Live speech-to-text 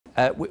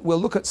We'll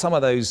look at some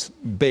of those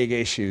big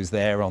issues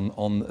there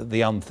on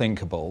the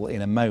unthinkable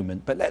in a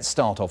moment, but let's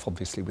start off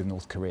obviously with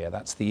North Korea.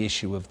 That's the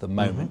issue of the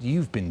moment.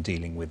 You've been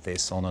dealing with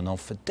this on and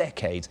off for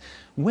decades.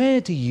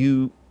 Where do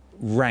you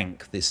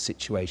rank this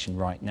situation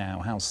right now?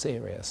 How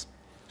serious?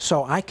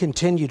 So I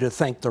continue to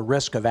think the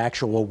risk of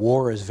actual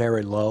war is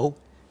very low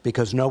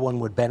because no one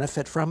would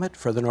benefit from it.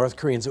 For the North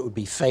Koreans, it would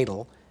be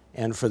fatal,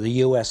 and for the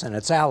U.S. and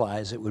its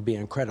allies, it would be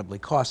incredibly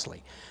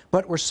costly.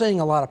 But we're seeing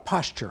a lot of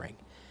posturing,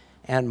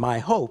 and my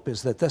hope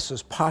is that this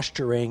is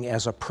posturing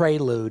as a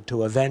prelude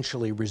to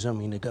eventually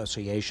resuming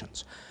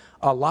negotiations.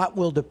 A lot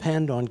will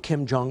depend on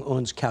Kim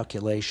Jong-un's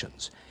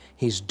calculations.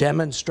 He's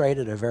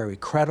demonstrated a very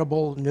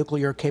credible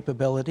nuclear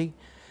capability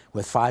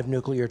with 5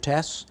 nuclear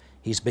tests.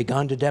 He's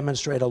begun to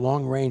demonstrate a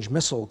long-range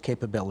missile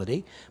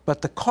capability,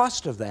 but the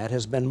cost of that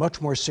has been much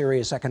more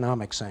serious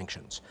economic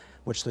sanctions,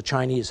 which the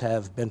Chinese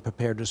have been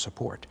prepared to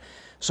support.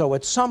 So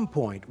at some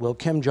point, will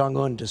Kim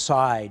Jong-un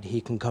decide he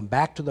can come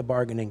back to the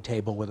bargaining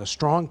table with a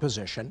strong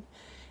position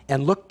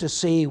and look to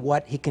see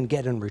what he can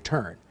get in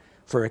return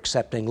for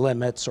accepting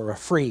limits or a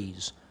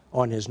freeze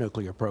on his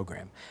nuclear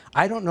program?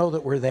 I don't know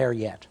that we're there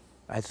yet.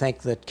 I think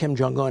that Kim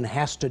Jong-un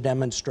has to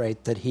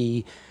demonstrate that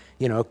he,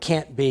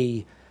 can't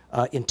be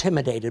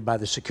intimidated by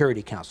the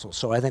Security Council.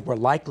 So I think we're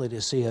likely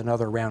to see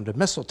another round of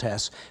missile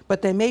tests,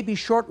 but they may be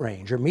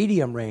short-range or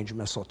medium-range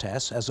missile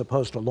tests as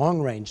opposed to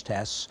long-range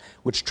tests,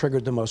 which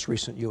triggered the most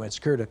recent UN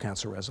Security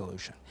Council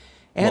resolution.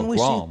 And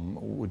Guam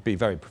would be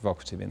very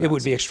provocative in that. It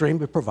would be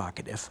extremely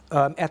provocative.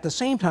 At the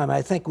same time,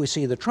 I think we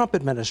see the Trump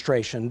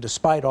administration,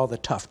 despite all the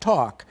tough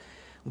talk,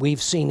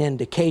 we've seen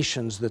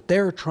indications that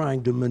they're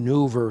trying to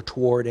maneuver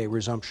toward a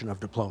resumption of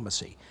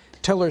diplomacy.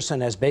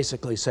 Tillerson has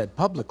basically said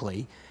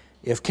publicly,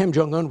 if Kim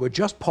Jong-un would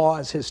just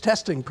pause his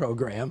testing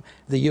program,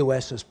 the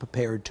U.S. is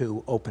prepared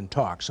to open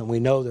talks. And we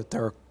know that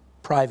there are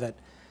private,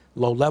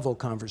 low-level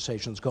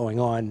conversations going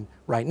on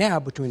right now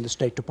between the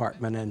State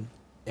Department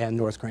and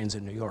North Koreans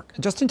in New York.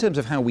 Just in terms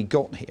of how we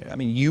got here, I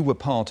mean, you were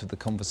part of the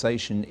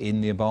conversation in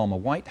the Obama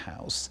White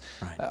House.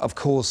 Right. Of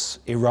course,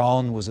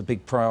 Iran was a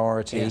big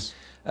priority. Yes.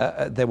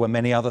 There were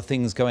many other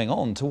things going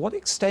on. To what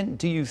extent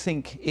do you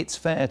think it's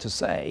fair to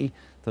say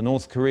the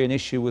North Korean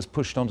issue was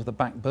pushed onto the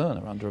back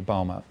burner under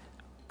Obama?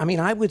 I mean,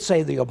 I would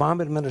say the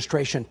Obama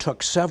administration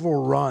took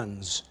several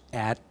runs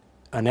at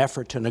an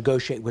effort to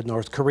negotiate with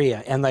North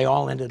Korea, and they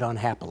all ended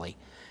unhappily.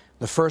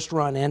 The first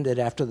run ended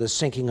after the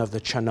sinking of the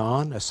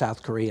Cheonan, a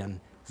South Korean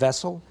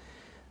vessel.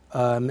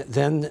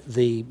 Then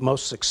the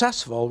most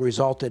successful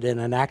resulted in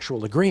an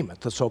actual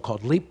agreement, the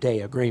so-called Leap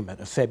Day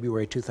Agreement of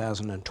February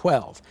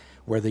 2012,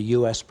 where the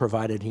U.S.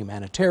 provided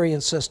humanitarian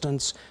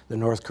assistance, the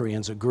North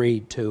Koreans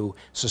agreed to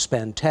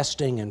suspend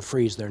testing and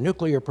freeze their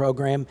nuclear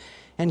program,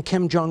 and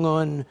Kim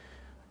Jong-un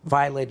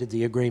violated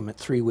the agreement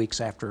 3 weeks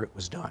after it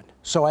was done.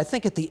 So I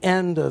think at the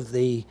end of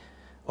the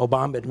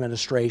Obama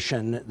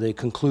administration, the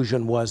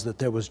conclusion was that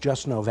there was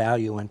just no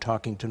value in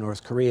talking to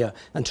North Korea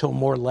until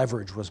more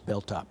leverage was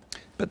built up.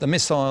 But the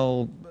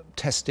missile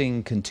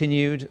testing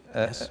continued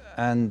Yes.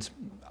 and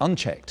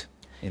unchecked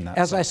in that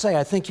As I sense. say,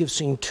 I think you've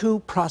seen 2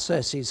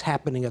 processes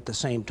happening at the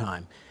same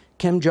time.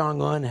 Kim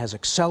Jong-un has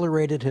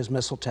accelerated his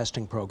missile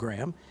testing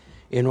program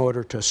in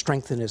order to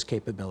strengthen his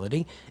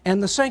capability,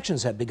 and the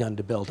sanctions have begun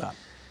to build up.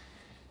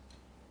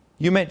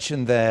 You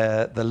mentioned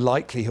there the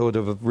likelihood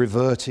of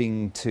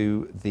reverting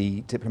to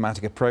the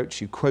diplomatic approach.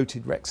 You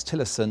quoted Rex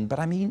Tillerson, but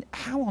I mean,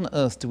 how on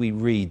earth do we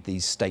read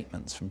these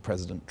statements from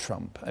President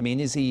Trump? I mean,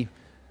 the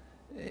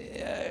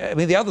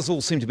others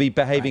all seem to be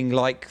behaving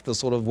like the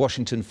sort of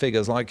Washington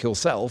figures like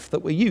yourself that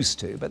we're used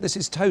to, but this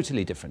is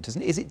totally different,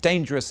 isn't it? Is it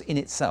dangerous in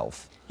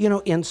itself? You know,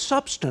 in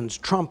substance,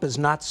 Trump is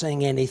not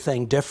saying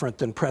anything different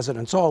than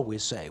presidents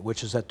always say,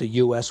 which is that the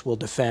U.S. will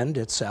defend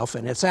itself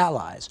and its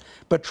allies.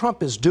 But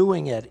Trump is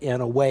doing it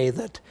in a way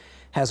that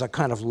has a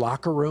kind of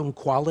locker room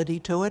quality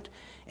to it.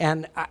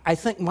 And I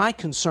think my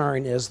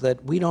concern is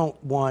that we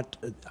don't want,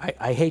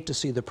 I hate to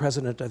see the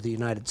President of the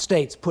United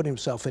States put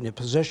himself in a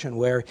position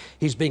where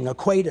he's being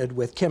equated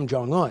with Kim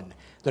Jong-un.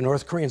 The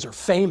North Koreans are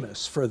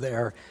famous for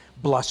their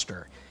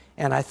bluster.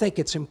 And I think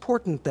it's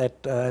important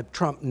that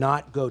Trump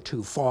not go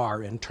too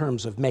far in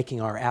terms of making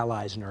our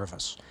allies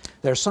nervous.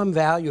 There's some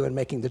value in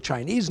making the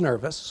Chinese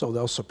nervous, so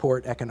they'll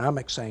support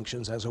economic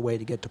sanctions as a way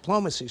to get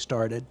diplomacy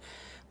started.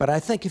 But I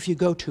think if you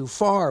go too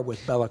far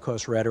with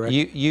bellicose rhetoric...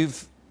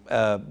 You've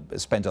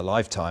spent a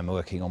lifetime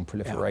working on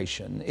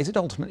proliferation. Yeah. Is it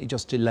ultimately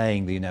just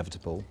delaying the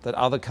inevitable, that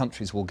other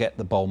countries will get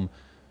the bomb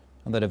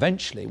and that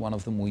eventually one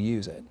of them will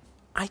use it?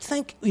 I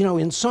think, you know,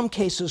 in some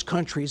cases,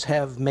 countries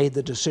have made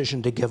the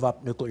decision to give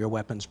up nuclear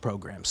weapons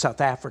programs. South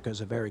Africa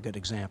is a very good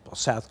example,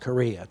 South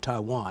Korea,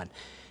 Taiwan.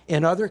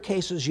 In other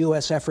cases,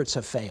 U.S. efforts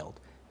have failed.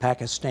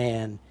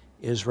 Pakistan,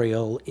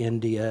 Israel,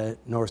 India,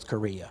 North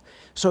Korea.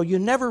 So you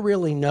never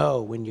really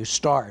know when you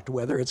start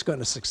whether it's going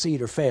to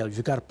succeed or fail.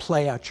 You've got to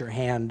play out your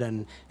hand,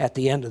 and at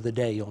the end of the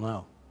day, you'll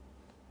know.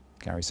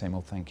 Gary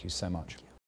Samore, thank you so much.